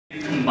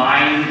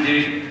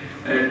mind.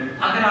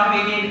 अगर आप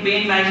एक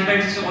pain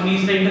management is only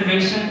the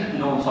intervention,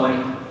 no, sorry,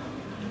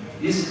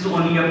 this is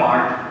only a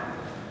part.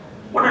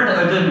 What are the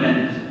other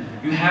methods?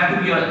 You have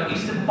to be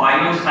it's a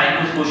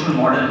bio-psychosocial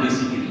model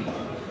basically.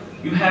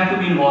 You have to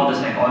be involved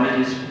the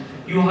psychologist.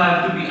 You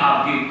have to be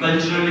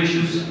cultural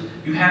issues.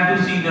 You have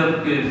to see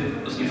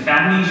the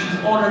family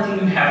issues. All the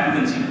things you have to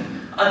consider.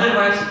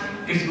 Otherwise,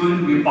 it's going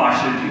to be a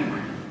partial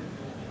treatment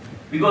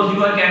because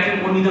you are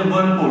getting only the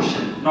one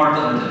portion, not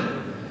the other.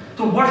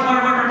 So what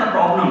are the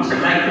problems?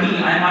 Like me,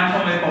 I'm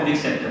from a public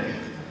sector.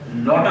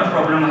 Lot of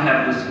problem I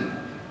have to see.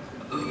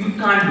 You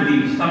can't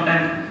believe.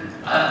 Sometimes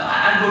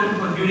I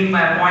go to during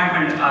my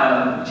appointment.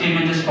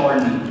 Chairman just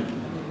called me.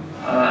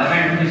 I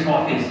went to his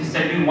office. He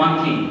said me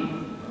one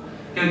thing.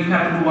 Okay, you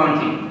have to do one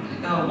thing.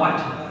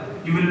 What?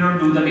 You will not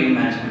do the pain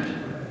management.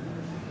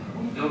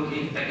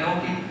 Okay.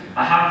 Okay.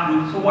 I have to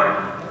do. So what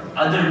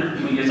other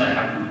areas I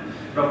have to do?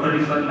 Dr.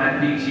 Rifat, my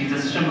colleague, she is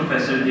assistant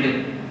professor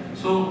there.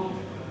 So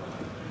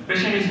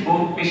patient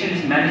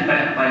is managed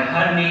by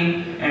her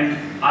name, and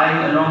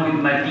I along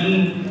with my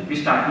team we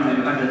start to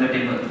manage under the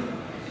table.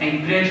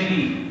 And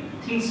gradually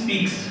things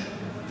speaks.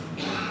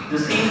 The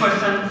same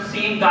person,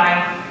 same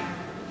guy,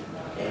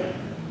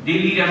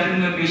 daily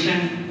referring a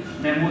patient,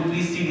 Mehmood,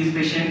 please see this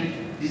patient,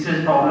 this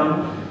is a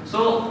problem.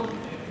 So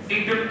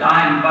it took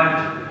time,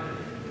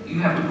 but you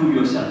have to prove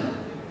yourself.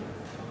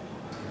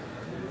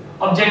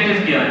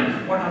 Objective care.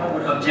 What are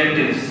our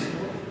objectives?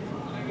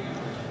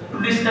 To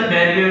list the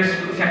barriers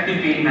to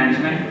effective pain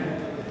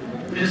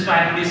management, to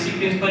describe the basic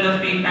principle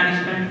of pain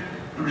management,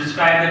 to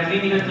describe the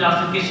clinical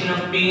classification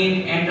of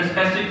pain and the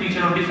specific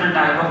feature of different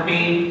type of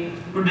pain,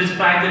 to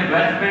describe the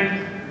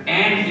development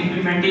and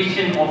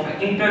implementation of an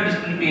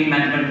interdisciplinary pain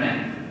management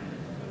plan.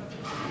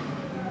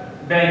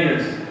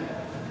 Barriers,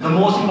 the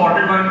most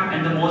important one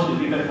and the most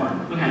difficult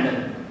one to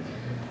handle.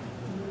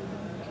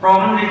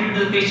 Problem related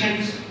to the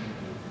patients,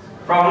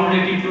 problem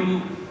related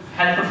to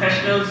health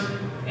professionals,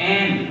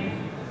 and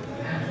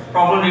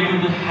problem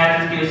related to the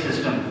healthcare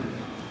system.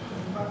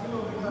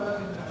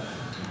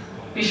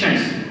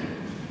 Patients,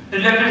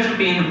 reluctance to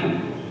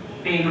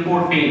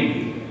report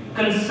pain,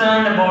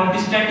 concern about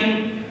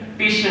distracting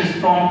patients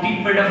from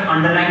treatment of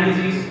underlying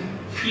disease,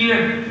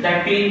 fear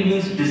that pain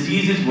means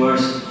disease is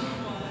worse,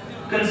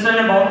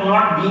 concern about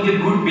not being a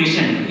good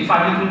patient. If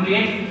I will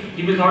complain,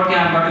 he will not say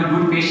I am not a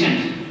good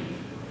patient.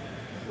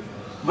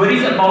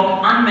 Worries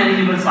about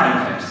unmanageable side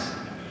effects,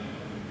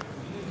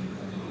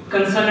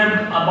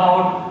 concern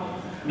about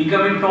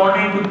becoming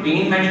tolerant to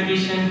pain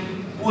medication,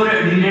 poor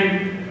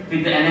adherent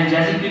with the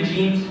analgesic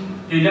regimes,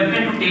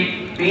 reluctant to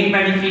take pain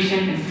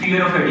medication, and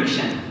fear of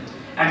addiction.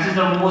 And this is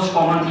the most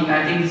common thing.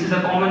 I think this is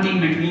a common thing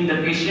between the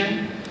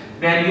patient,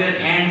 barrier,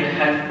 and the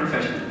health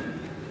professional.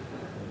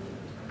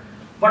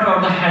 What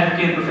about the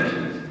healthcare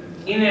professionals?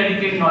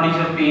 Inadequate knowledge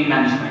of pain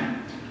management.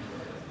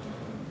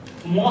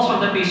 Most of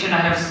the patient I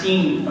have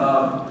seen,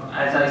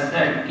 as I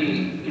said,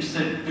 it's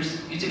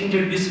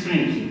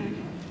interdisciplinary.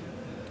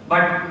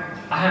 But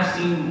I have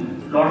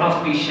seen a lot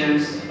of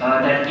patients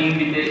that came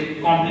with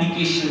the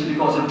complications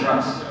because of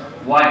drugs.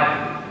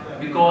 Why?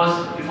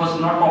 Because it was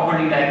not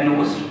properly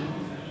diagnosed,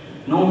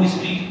 no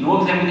history,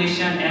 no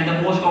examination, and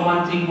the most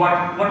common thing,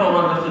 what all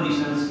of the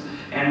physicians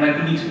and my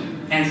colleagues do?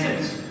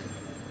 NSAIDs.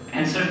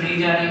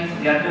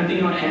 NSAIDs, they are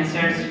continuing on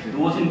NSAIDs,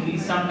 those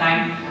increase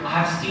sometime. I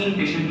have seen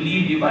patients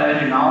believed by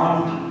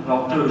renowned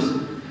doctors,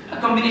 a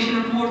combination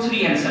of 2 or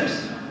 3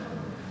 NSAIDs.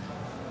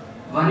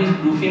 One is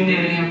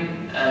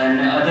brufendium, and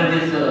other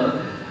is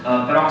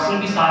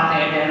paroxetine साथ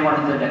है, and what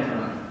is the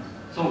declaran.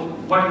 So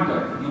what you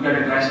got? You got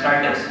a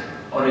gastritis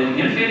or a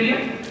renal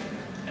failure,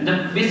 and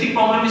the basic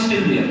problem is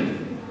still there.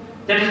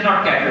 That is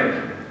not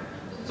catered.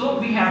 So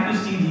we have to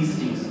see these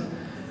things.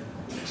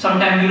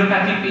 Sometimes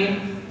neuropathic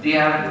pain, they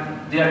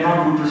are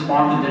not good to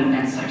respond to the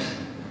NSAIDs.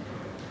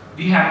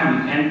 We have to,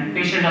 and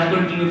patient has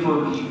continue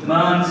for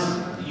months,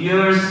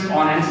 years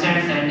on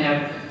NSAIDs and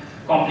have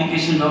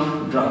complications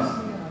of drugs.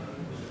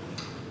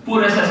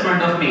 Poor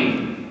assessment of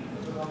pain,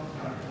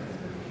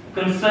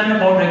 concern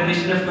about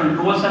regulation of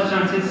controlled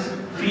substances,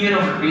 fear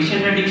of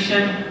patient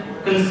addiction,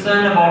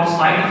 concern about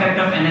side effect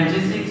of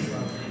analgesics,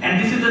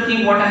 and this is the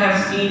thing what I have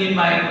seen in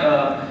my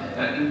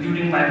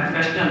during my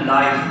professional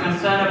life.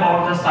 Concern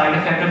about the side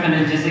effect of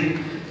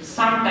analgesic.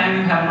 Sometimes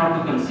you have not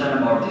to concern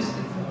about this,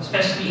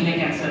 especially in a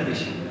cancer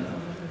patient.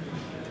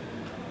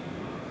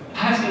 I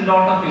have seen a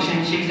lot of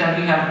patients that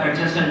we have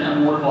adjusted a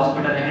more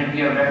hospital and we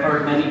have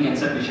referred many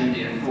cancer patients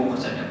there to our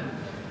setup.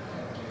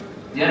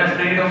 They are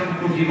afraid of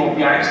to give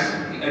opiates,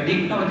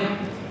 addicted of them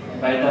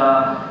by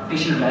the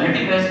patient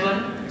relative as well.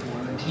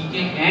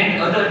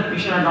 And other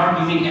patients are not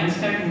giving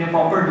NSAID in a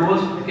proper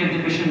dose because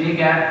the patient may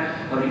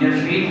have a renal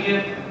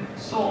failure.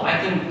 So I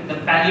think the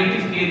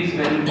palliative care is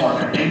very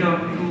important. And you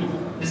have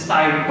to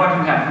decide what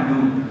you have to do.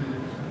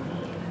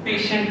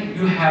 Patient,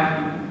 you have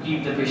to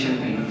keep the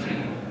patient pain free.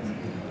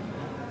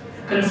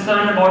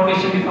 Concern about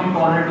patient become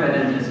tolerant to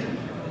analgesic.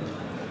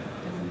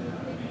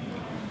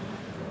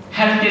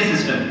 Healthcare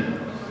system.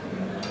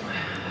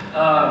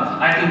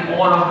 I think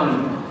all of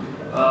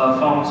them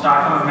from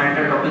start from my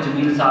mentor, Dr.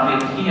 Jameel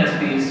Sabit, he has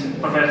faced,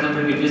 Professor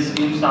Brigadier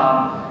Salim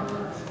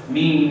Saab,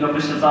 me, Dr.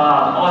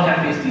 Shazad, all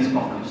have faced these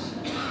problems.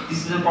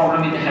 This is a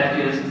problem with the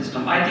healthcare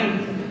system. I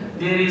think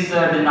there is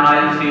a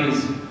denial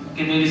phase.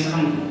 Okay, there is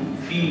some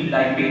field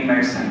like pain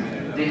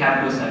medicine. They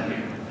have to accept it.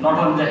 Not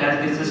only the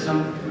healthcare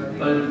system,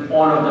 but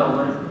all of the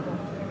other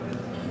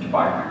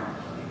department.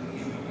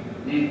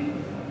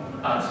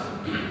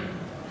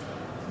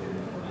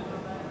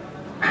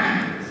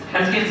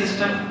 Healthcare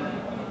system.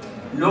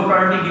 Low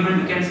priority given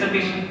to cancer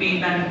patient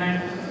pain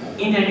management,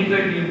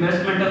 inadequate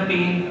reimbursement of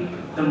pain,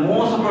 the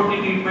most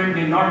appropriate treatment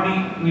may not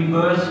be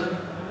reimbursed,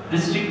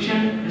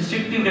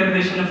 restrictive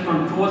regulation of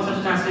controlled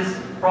substances,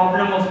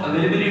 problem of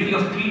availability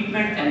of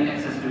treatment and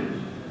access to it,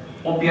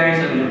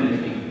 opioids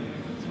availability.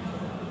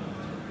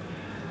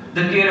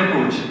 The care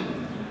approach,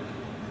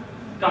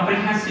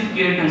 comprehensive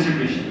care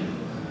consideration,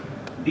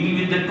 deal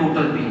with the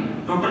total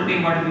pain. Total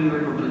pain, what do you mean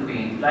by total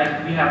pain?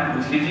 Like we have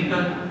to do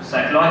physical,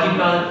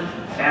 psychological,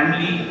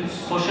 family,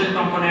 social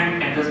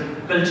component and the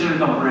cultural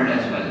component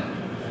as well.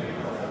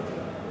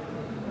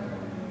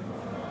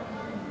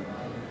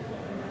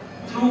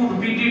 Through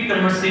repeated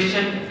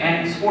conversation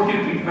and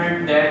supportive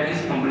treatment that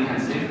is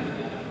comprehensive.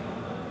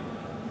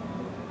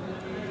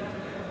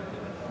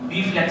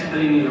 Be flexible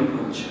in your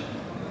approach.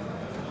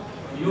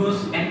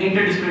 Use an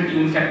interdisciplinary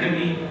team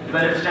effectively,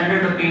 develop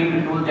standard of pain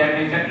control that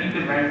may effectively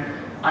prevent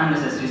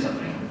unnecessary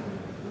suffering.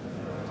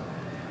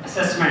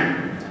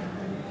 Assessment.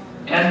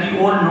 As we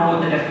all know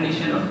the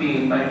definition of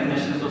pain by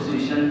International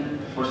Association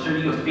for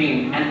Study of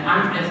Pain, an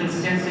unpleasant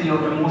sensory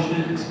or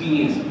emotional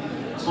experience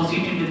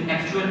associated with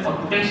actual or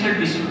potential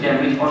tissue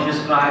damage or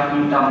described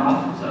in terms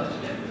of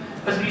such damage.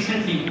 But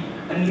recently,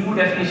 a new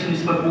definition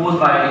is proposed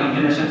by the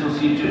International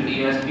Association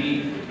ASP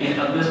in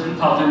August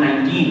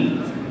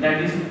 2019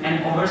 that is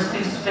an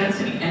overseas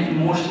sensory and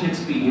emotional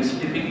experience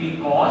typically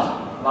caused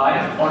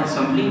by or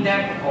resembling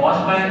that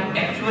caused by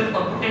actual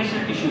or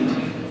potential tissue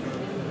injury.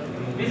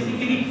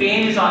 Basically,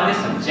 pain is always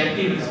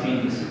subjective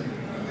experience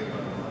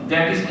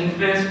that is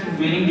influenced to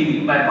varying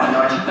degree by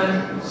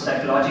biological,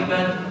 psychological,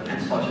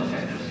 and social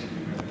factors.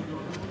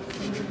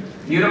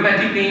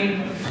 Neuropathic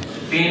pain,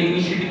 pain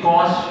initially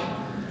caused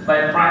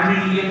by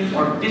primary ileum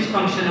or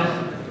dysfunction of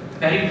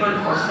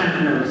peripheral or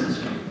central nervous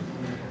system.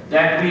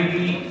 That may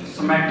be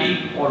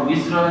somatic or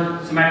visceral,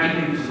 somatic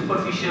may be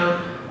superficial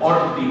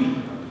or deep.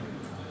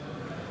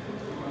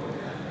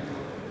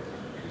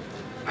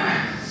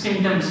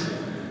 Symptoms.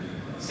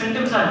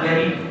 Symptoms are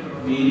very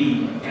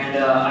varied,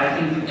 and I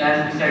think,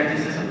 as we said,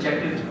 this is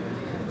subjective.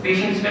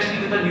 Patients, especially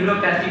with the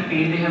neuropathic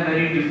pain, they have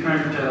very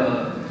different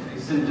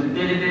symptoms.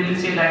 They will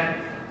say like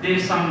there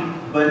is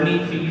some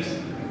burning feels,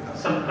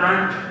 some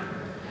current,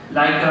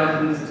 like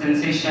a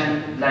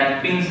sensation,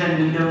 like pins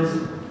and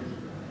needles.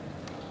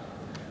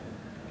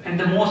 And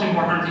the most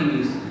important thing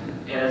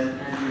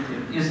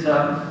is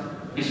the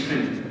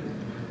history.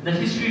 The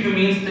history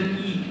remains the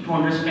key to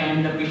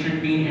understand the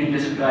patient pain and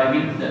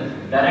describing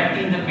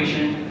directing the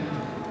patient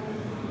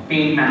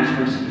pain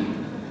management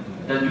scheme.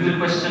 The dual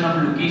question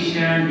of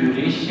location,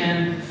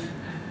 duration,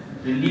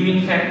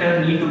 relieving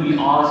factor need to be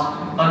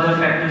asked. Other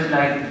factors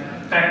like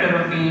factor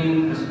of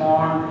pain,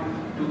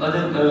 respond to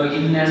other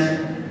illness,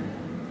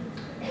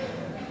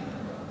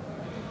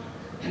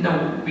 and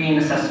the pain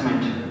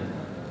assessment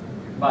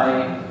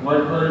by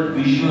verbal,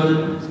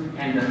 visual,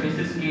 and the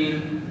facial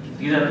scale.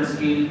 These are the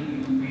scale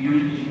we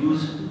usually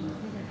use,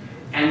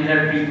 and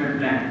the treatment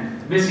plan.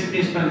 Basic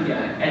principle क्या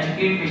है?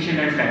 Educate patient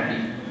and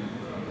family.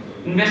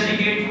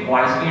 Investigate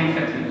wisely and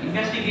effectively.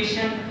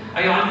 Investigation,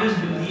 I always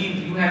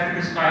believe you have to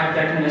prescribe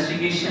that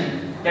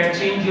investigation that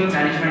change your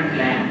management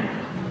plan.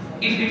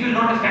 If it will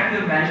not affect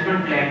your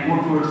management plan,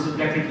 go towards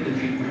subjective to the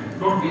treatment.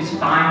 Don't waste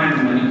time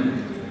and money.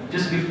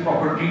 Just give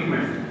proper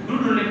treatment. Do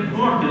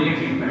not delay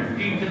treatment.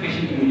 Treat the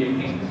patient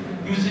immediately.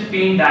 Use the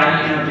pain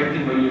diary and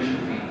objective variation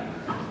of pain.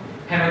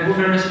 Have a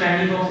good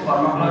understanding of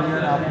pharmacology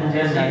and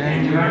analgesic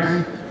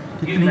and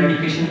give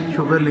medication.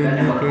 Sugar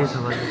लेने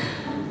के